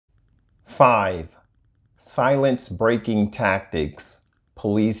5. Silence-breaking tactics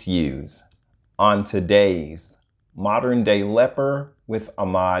police use on today's Modern Day Leper with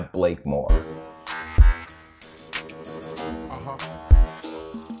Ahmad Blakemore.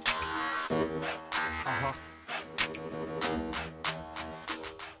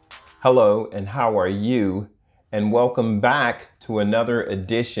 Hello, and how are you? And welcome back to another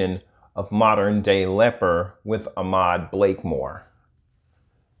edition of Modern Day Leper with Ahmad Blakemore.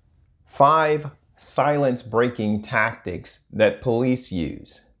 5 silence-breaking tactics that police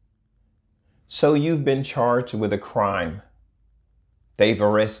use. So you've been charged with a crime. They've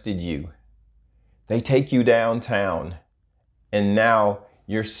arrested you. They take you downtown, and now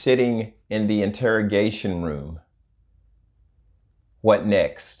you're sitting in the interrogation room. What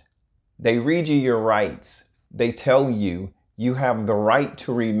next? They read you your rights. They tell you you have the right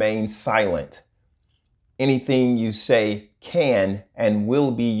to remain silent. Anything you say can and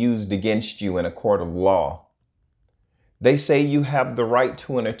will be used against you in a court of law. They say you have the right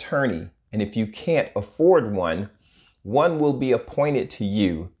to an attorney, and if you can't afford one, one will be appointed to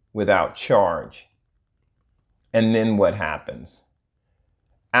you without charge. And then what happens?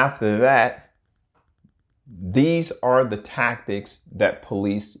 After that, these are the tactics that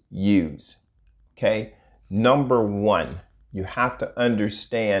police use. Okay? Number 1, you have to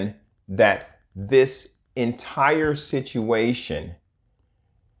understand that this entire situation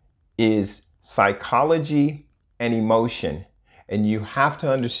is psychology and emotion. And you have to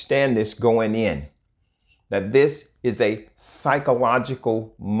understand this going in, that this is a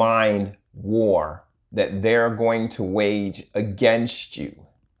psychological mind war that they're going to wage against you.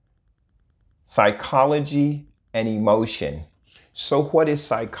 Psychology and emotion. So what is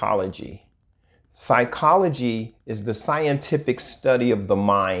psychology? Psychology is the scientific study of the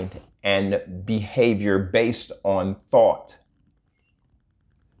mind and behavior based on thought.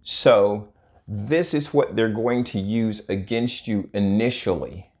 So this is what they're going to use against you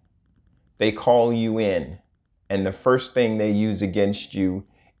initially. They call you in, and the first thing they use against you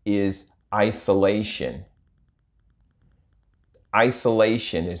is isolation.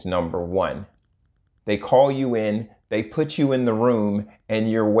 Isolation is number 1. They call you in, they put you in the room,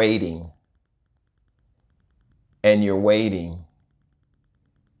 and you're waiting. And you're waiting.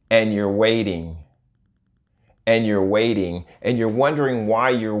 And you're waiting. And you're waiting. And you're wondering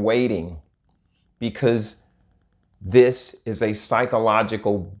why you're waiting. Because this is a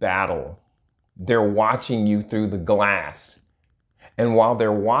psychological battle. They're watching you through the glass. And while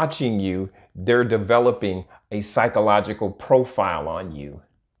they're watching you, they're developing a psychological profile on you.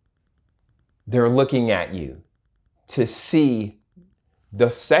 They're looking at you to see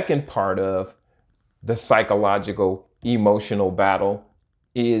the second part of the psychological emotional battle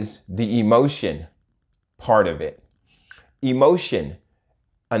is the emotion part of it. Emotion,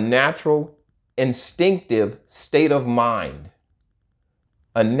 a natural instinctive state of mind.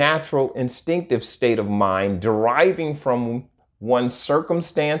 A natural instinctive state of mind deriving from one's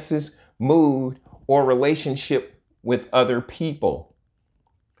circumstances, mood, or relationship with other people.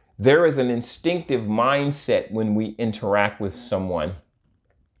 There is an instinctive mindset when we interact with someone,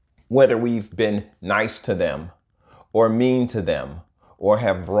 whether we've been nice to them or mean to them or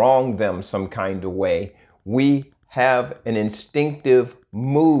have wronged them some kind of way. We have an instinctive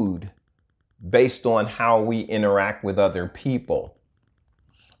mood based on how we interact with other people.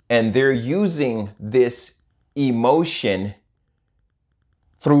 And they're using this emotion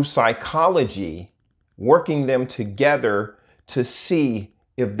through psychology, working them together to see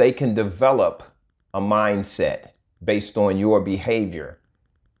if they can develop a mindset based on your behavior,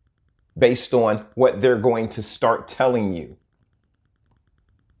 based on what they're going to start telling you.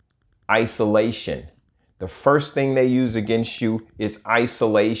 Isolation. The first thing they use against you is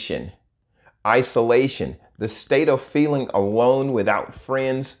isolation. Isolation, the state of feeling alone without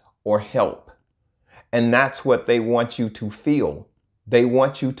friends or help. And that's what they want you to feel. They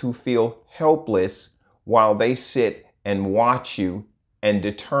want you to feel helpless while they sit and watch you and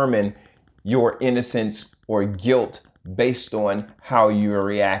determine your innocence or guilt based on how you're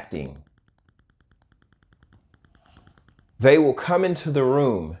reacting. They will come into the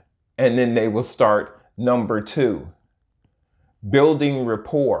room and then they will start number 2, building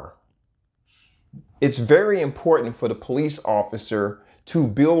rapport. It's very important for the police officer to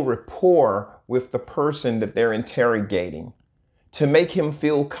build rapport with the person that they're interrogating, to make him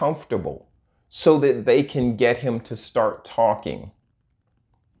feel comfortable so that they can get him to start talking.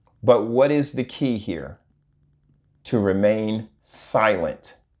 But what is the key here? To remain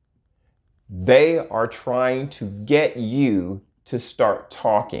silent. They are trying to get you to start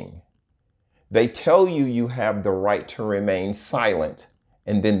talking. They tell you you have the right to remain silent,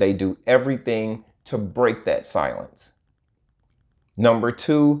 and then they do everything to break that silence. Number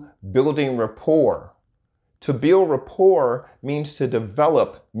two, building rapport. To build rapport means to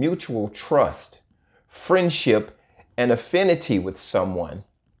develop mutual trust, friendship, and affinity with someone.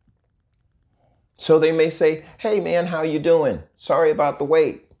 So they may say, "Hey man, how you doing? Sorry about the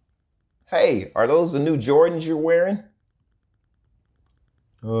wait. Hey, are those the new Jordans you're wearing?"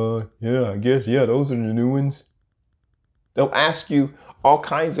 Yeah, I guess, yeah, those are the new ones. They'll ask you all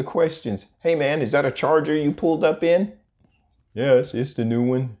kinds of questions. "Hey man, is that a Charger you pulled up in?" "Yes, it's the new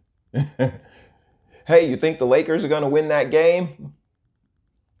one." "Hey, you think the Lakers are going to win that game?"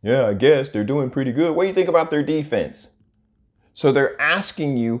 "Yeah, I guess they're doing pretty good. What do you think about their defense?" So they're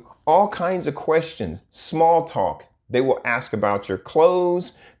asking you all kinds of questions, small talk. They will ask about your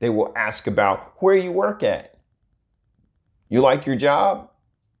clothes. They will ask about where you work at. "You like your job?"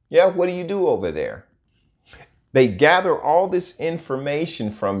 "Yeah, what do you do over there?" They gather all this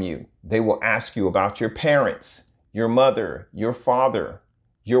information from you. They will ask you about your parents, your mother, your father,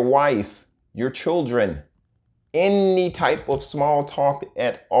 your wife, your children, any type of small talk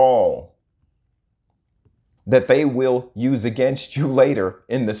at all that they will use against you later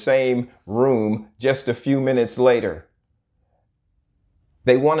in the same room just a few minutes later.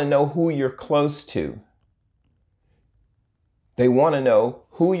 They want to know who you're close to. They want to know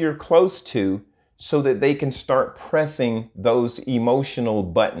who you're close to so that they can start pressing those emotional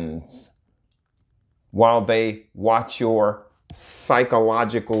buttons while they watch your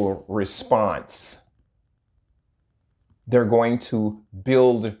psychological response. They're going to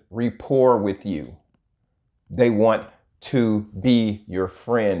build rapport with you. They want to be your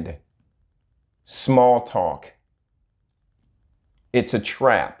friend. Small talk. It's a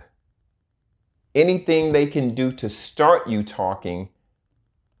trap. Anything they can do to start you talking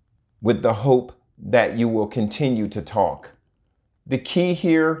with the hope that you will continue to talk. The key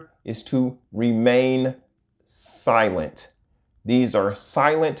here is to remain silent. These are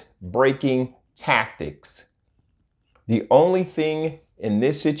silent breaking tactics. The only thing in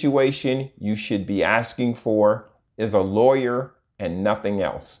this situation you should be asking for is a lawyer and nothing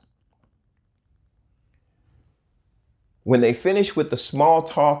else. When they finish with the small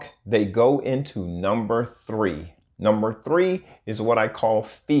talk, they go into number three. Number three is what I call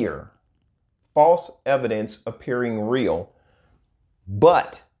fear. False evidence appearing real.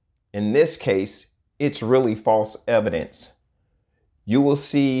 But in this case, it's really false evidence. You will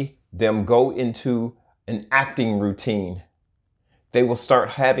see them go into an acting routine. They will start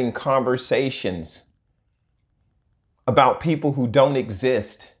having conversations about people who don't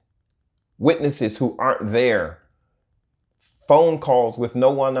exist, witnesses who aren't there, phone calls with no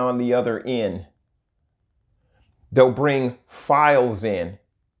one on the other end. They'll bring files in.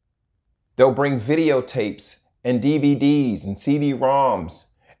 They'll bring videotapes and DVDs and CD-ROMs,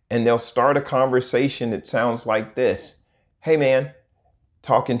 and they'll start a conversation that sounds like this. "Hey man,"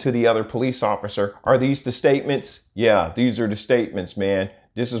 talking to the other police officer, "are these the statements?" "Yeah, these are the statements, man.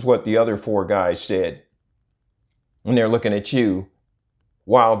 This is what the other four guys said." And they're looking at you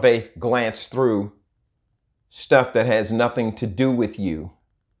while they glance through stuff that has nothing to do with you.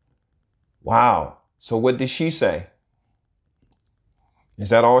 "Wow, so what did she say? Is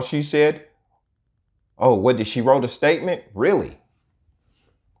that all she said? Oh, what did she wrote a statement? Really?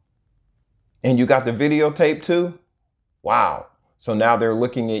 And you got the videotape too? Wow." So now they're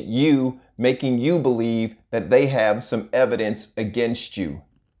looking at you, making you believe that they have some evidence against you.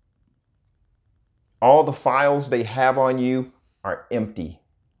 All the files they have on you are empty.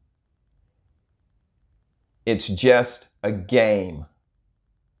 It's just a game.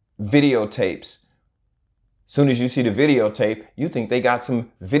 Videotapes. Soon as you see the videotape, you think they got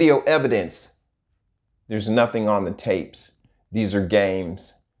some video evidence. There's nothing on the tapes. These are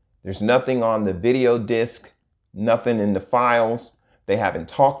games. There's nothing on the video disc, nothing in the files. They haven't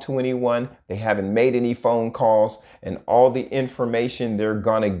talked to anyone. They haven't made any phone calls. And all the information they're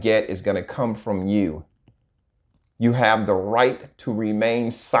going to get is going to come from you. You have the right to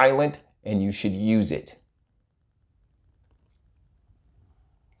remain silent, and you should use it.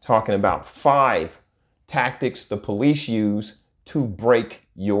 Talking about 5 tactics the police use to break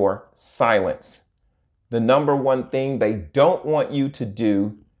your silence. The number one thing they don't want you to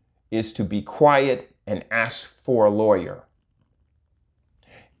do is to be quiet and ask for a lawyer.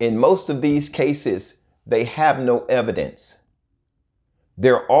 In most of these cases, they have no evidence.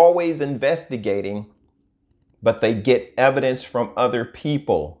 They're always investigating, but they get evidence from other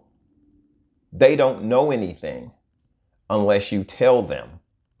people. They don't know anything unless you tell them.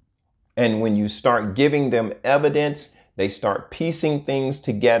 And when you start giving them evidence, they start piecing things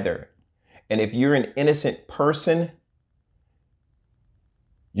together. And if you're an innocent person,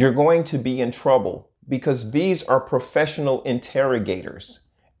 you're going to be in trouble because these are professional interrogators,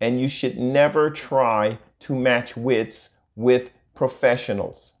 and you should never try to match wits with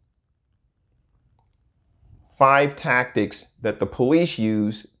professionals. 5 tactics that the police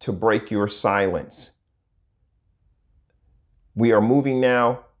use to break your silence. We are moving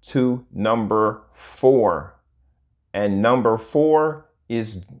now to number 4. And number 4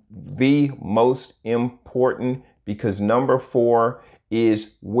 is the most important because number 4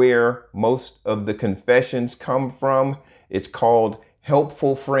 is where most of the confessions come from. It's called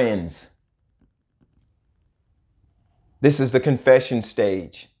helpful friends. This is the confession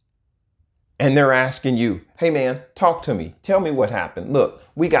stage. And they're asking you, hey man, talk to me. Tell me what happened. Look,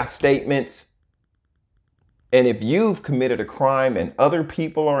 we got statements. And if you've committed a crime and other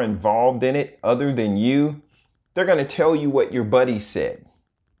people are involved in it other than you, they're going to tell you what your buddy said.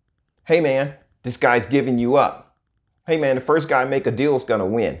 Hey man, this guy's giving you up. Hey man, the first guy make a deal is going to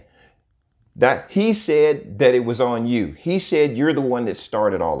win. That he said that it was on you. He said you're the one that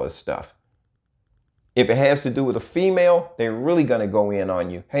started all this stuff. If it has to do with a female, they're really going to go in on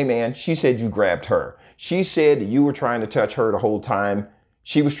you. Hey man, she said you grabbed her. She said that you were trying to touch her the whole time.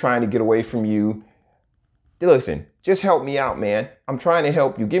 She was trying to get away from you. Listen, just help me out, man. I'm trying to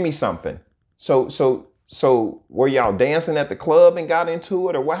help you. Give me something. So were y'all dancing at the club and got into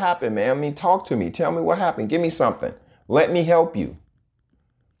it, or what happened, man? I mean, talk to me. Tell me what happened. Give me something. Let me help you.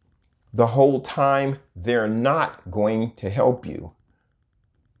 The whole time, they're not going to help you.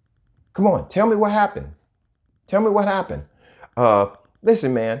 Come on, tell me what happened. Tell me what happened.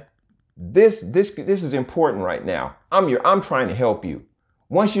 Listen, man, this is important right now. I'm trying to help you.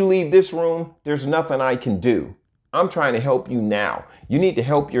 Once you leave this room, there's nothing I can do. I'm trying to help you now. You need to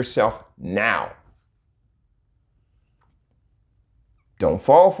help yourself now. Don't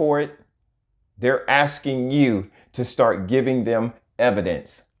fall for it. They're asking you to start giving them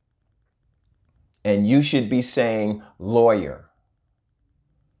evidence. And you should be saying lawyer.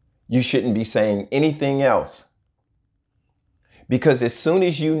 You shouldn't be saying anything else. Because as soon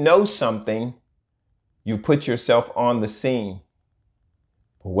as you know something, you put yourself on the scene.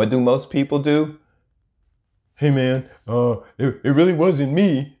 But what do most people do? Hey man, it really wasn't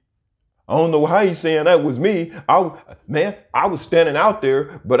me. I don't know how he's saying that was me. I was standing out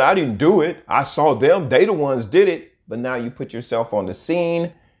there, but I didn't do it. I saw them. They the ones did it. But now you put yourself on the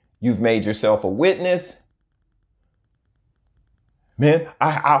scene. You've made yourself a witness. Man,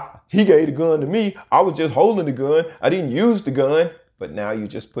 he gave the gun to me. I was just holding the gun. I didn't use the gun. But now you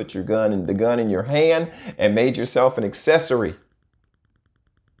just put the gun in your hand and made yourself an accessory.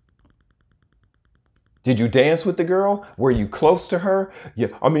 Did you dance with the girl? Were you close to her? Yeah,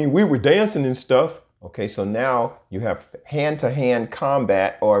 I mean, we were dancing and stuff. Okay, so now you have hand-to-hand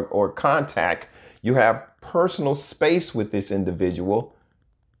combat or contact. You have personal space with this individual.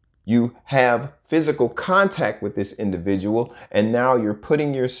 You have physical contact with this individual, and now you're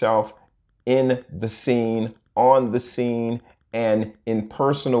putting yourself in the scene, on the scene, and in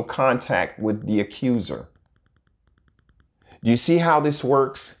personal contact with the accuser. Do you see how this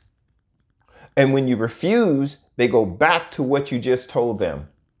works? And when you refuse, they go back to what you just told them.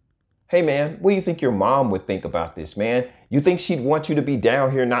 Hey man, what do you think your mom would think about this, man? You think she'd want you to be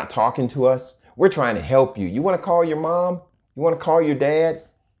down here not talking to us? We're trying to help you. You want to call your mom? You want to call your dad?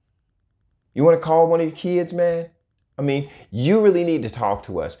 You want to call one of your kids, man? I mean, you really need to talk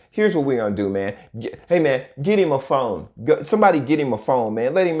to us. Here's what we're going to do, man. Hey, man, get him a phone. Somebody get him a phone,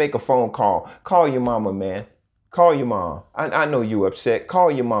 man. Let him make a phone call. Call your mama, man. Call your mom. I know you're upset. Call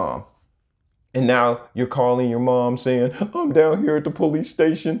your mom. And now you're calling your mom saying, I'm down here at the police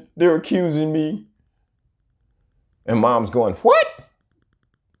station. They're accusing me. And mom's going, what?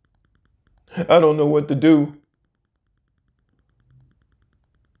 I don't know what to do.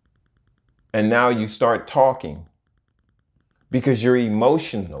 And now you start talking because you're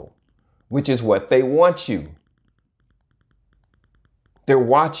emotional, which is what they want you. They're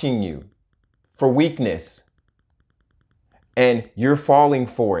watching you for weakness, and you're falling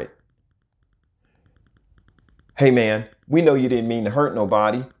for it. Hey man, we know you didn't mean to hurt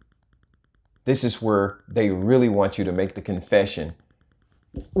nobody. This is where they really want you to make the confession.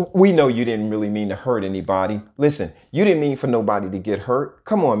 We know you didn't really mean to hurt anybody. Listen, you didn't mean for nobody to get hurt.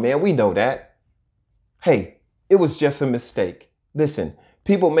 Come on, man, we know that. Hey, it was just a mistake. Listen,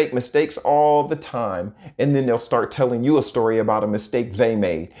 people make mistakes all the time, and then they'll start telling you a story about a mistake they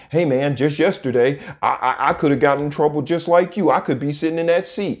made. Hey man, just yesterday, I could have gotten in trouble just like you. I could be sitting in that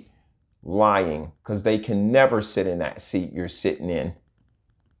seat. Lying, because they can never sit in that seat you're sitting in.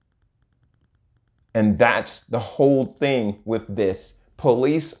 And that's the whole thing with this.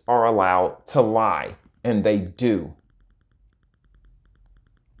 Police are allowed to lie, and they do.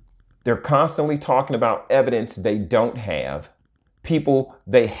 They're constantly talking about evidence they don't have, people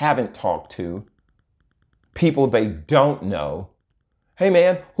they haven't talked to, people they don't know. Hey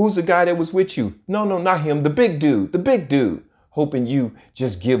man, who's the guy that was with you? No, not him. The big dude. Hoping you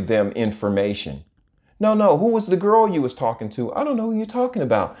just give them information. No, who was the girl you was talking to? I don't know who you're talking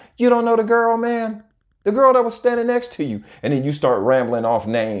about. You don't know the girl, man? The girl that was standing next to you. And then you start rambling off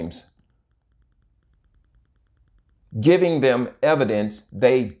names. Giving them evidence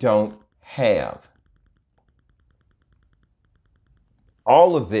they don't have.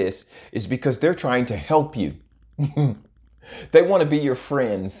 All of this is because they're trying to help you. They want to be your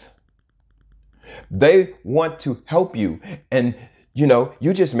friends. They want to help you. And,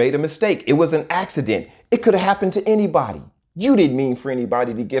 you just made a mistake. It was an accident. It could have happened to anybody. You didn't mean for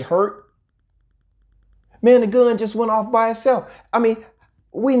anybody to get hurt. Man, the gun just went off by itself. I mean,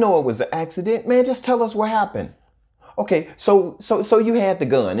 we know it was an accident. Man, just tell us what happened. Okay, so you had the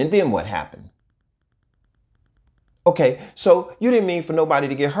gun, and then what happened? Okay, so you didn't mean for nobody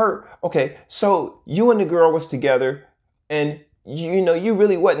to get hurt. Okay, so you and the girl was together, and you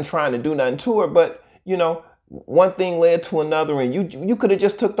really wasn't trying to do nothing to her, but one thing led to another, and you could have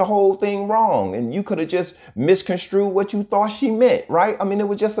just took the whole thing wrong, and you could have just misconstrued what you thought she meant, right? I mean, it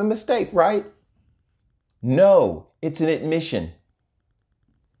was just a mistake, right? No, it's an admission.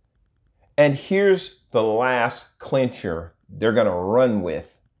 And here's the last clincher they're going to run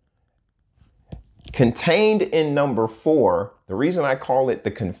with. Contained in number 4, the reason I call it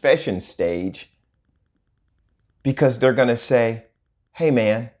the confession stage, because they're going to say, hey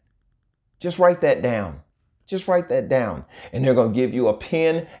man, just write that down. Just write that down. And they're going to give you a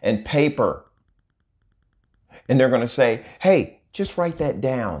pen and paper. And they're going to say, hey, just write that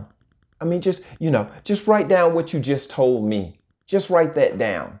down. I mean, just write down what you just told me. Just write that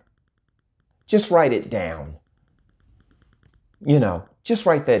down. Just write it down. Just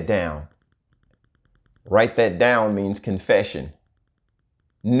write that down. Write that down means confession.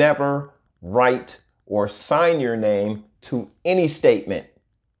 Never write or sign your name to any statement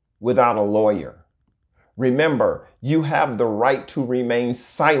without a lawyer. Remember, you have the right to remain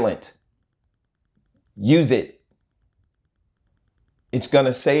silent. Use it. It's going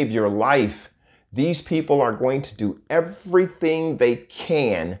to save your life. These people are going to do everything they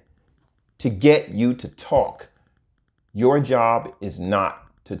can to get you to talk. Your job is not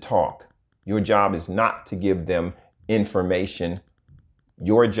to talk. Your job is not to give them information.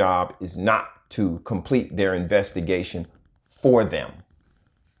 Your job is not to complete their investigation for them.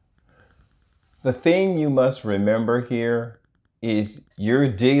 The thing you must remember here is you're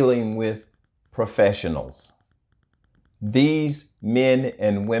dealing with professionals. These men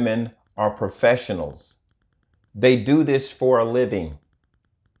and women are professionals. They do this for a living.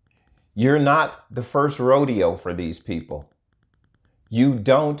 You're not the first rodeo for these people. You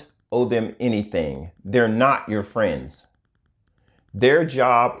don't owe them anything. They're not your friends. Their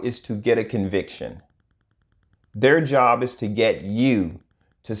job is to get a conviction. Their job is to get you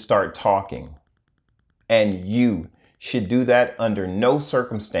to start talking. And you should do that under no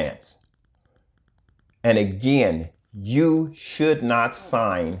circumstance. And again, you should not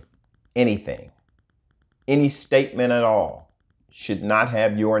sign anything. Any statement at all should not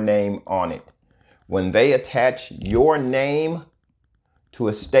have your name on it. When they attach your name to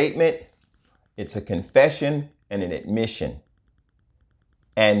a statement, it's a confession and an admission.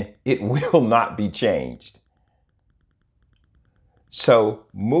 And it will not be changed. So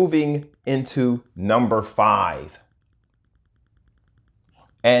moving into number 5.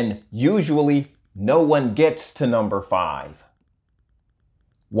 And usually no one gets to number 5.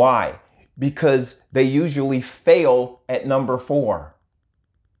 Why? Because they usually fail at number 4.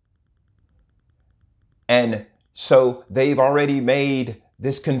 And so they've already made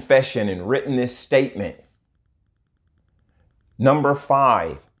this confession and written this statement. Number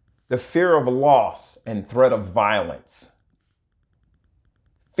 5, the fear of loss and threat of violence.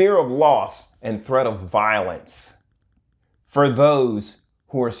 Fear of loss and threat of violence for those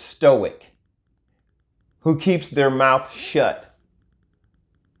who are stoic, who keeps their mouth shut,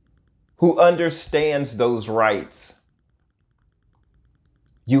 who understands those rights.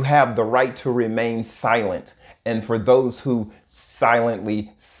 You have the right to remain silent. And for those who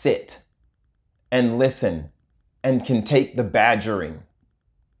silently sit and listen and can take the badgering,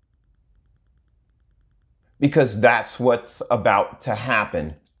 because that's what's about to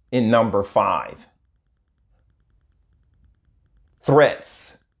happen in number 5.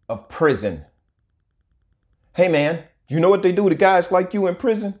 Threats of prison. Hey man, you know what they do to guys like you in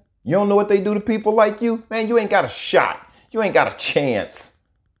prison? You don't know what they do to people like you? Man, you ain't got a shot. You ain't got a chance.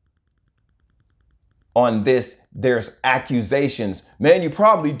 On this, there's accusations. Man, you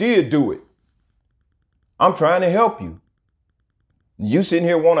probably did do it. I'm trying to help you. You sitting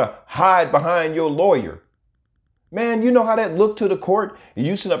here want to hide behind your lawyer. Man, you know how that looked to the court? And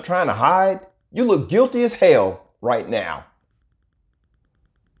you sitting up trying to hide? You look guilty as hell right now.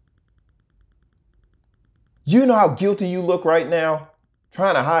 You know how guilty you look right now?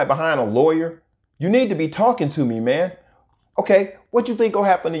 Trying to hide behind a lawyer? You need to be talking to me, man. Okay, what you think gonna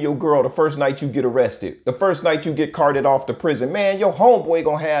happen to your girl the first night you get arrested? The first night you get carted off to prison? Man, your homeboy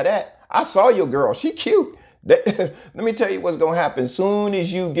gonna have that. I saw your girl, she cute. Let me tell you what's gonna happen. Soon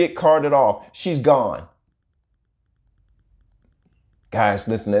as you get carted off, she's gone. Guys,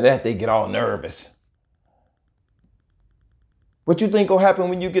 listen to that, they get all nervous. What you think gonna happen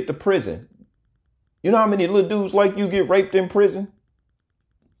when you get to prison? You know how many little dudes like you get raped in prison?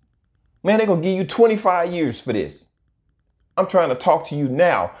 Man, they're gonna give you 25 years for this. I'm trying to talk to you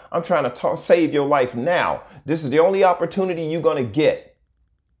now. I'm trying to save your life now. This is the only opportunity you're gonna get.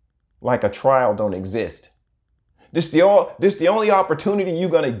 Like a trial don't exist. This the only opportunity you're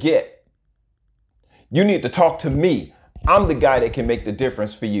gonna get. You need to talk to me. I'm the guy that can make the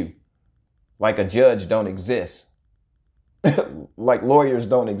difference for you. Like a judge don't exist. Like lawyers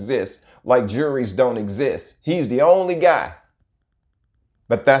don't exist. Like juries don't exist. He's the only guy.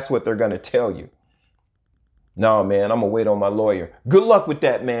 But that's what they're gonna tell you. No, man, I'm gonna wait on my lawyer. Good luck with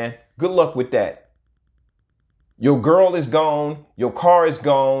that, man. Good luck with that. Your girl is gone. Your car is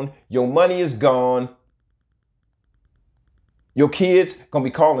gone. Your money is gone. Your kids gonna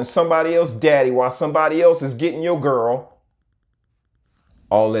be calling somebody else daddy while somebody else is getting your girl.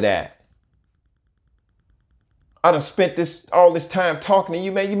 All of that. I done spent all this time talking to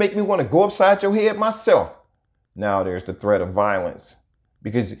you, man. You make me want to go upside your head myself. Now there's the threat of violence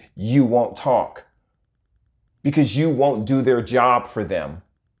because you won't talk. Because you won't do their job for them.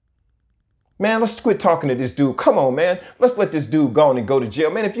 Man, let's quit talking to this dude. Come on, man. Let's let this dude go on and go to jail.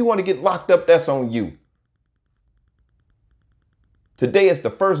 Man, if you want to get locked up, that's on you. Today is the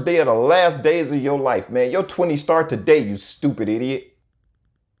first day of the last days of your life, man. Your 20s start today, you stupid idiot.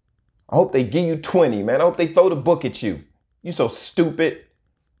 I hope they give you 20, man. I hope they throw the book at you. You so stupid.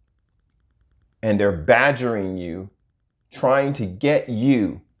 And they're badgering you, trying to get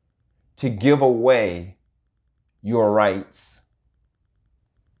you to give away your rights.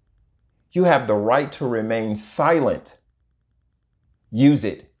 You have the right to remain silent. Use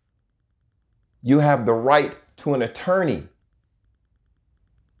it. You have the right to an attorney.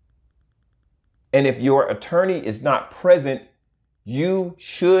 And if your attorney is not present, you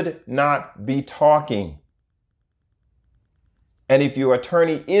should not be talking. And if your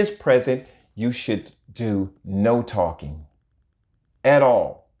attorney is present, you should do no talking at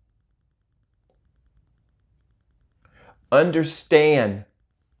all. Understand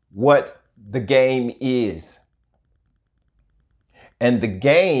what the game is. And the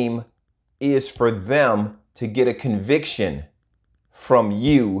game is for them to get a conviction from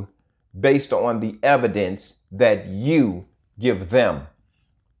you based on the evidence that you give them,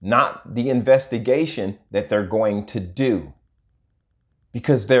 not the investigation that they're going to do,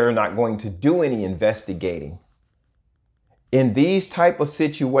 because they're not going to do any investigating. In these type of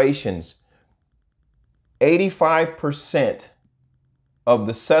situations, 85% of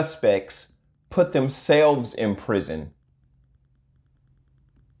the suspects put themselves in prison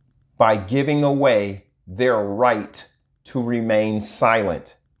by giving away their right to remain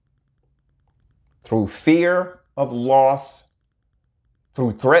silent through fear of loss,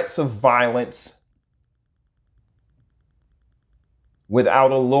 through threats of violence,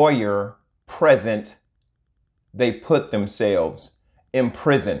 without a lawyer present, they put themselves in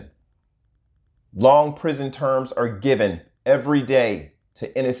prison. Long prison terms are given every day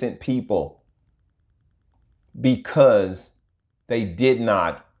to innocent people because they did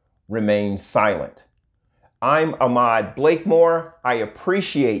not remain silent. I'm Ahmad Blakemore. I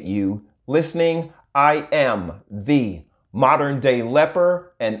appreciate you listening. I am the modern day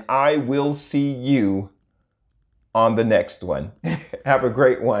leper, and I will see you on the next one. Have a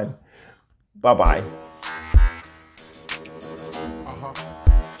great one. Bye-bye.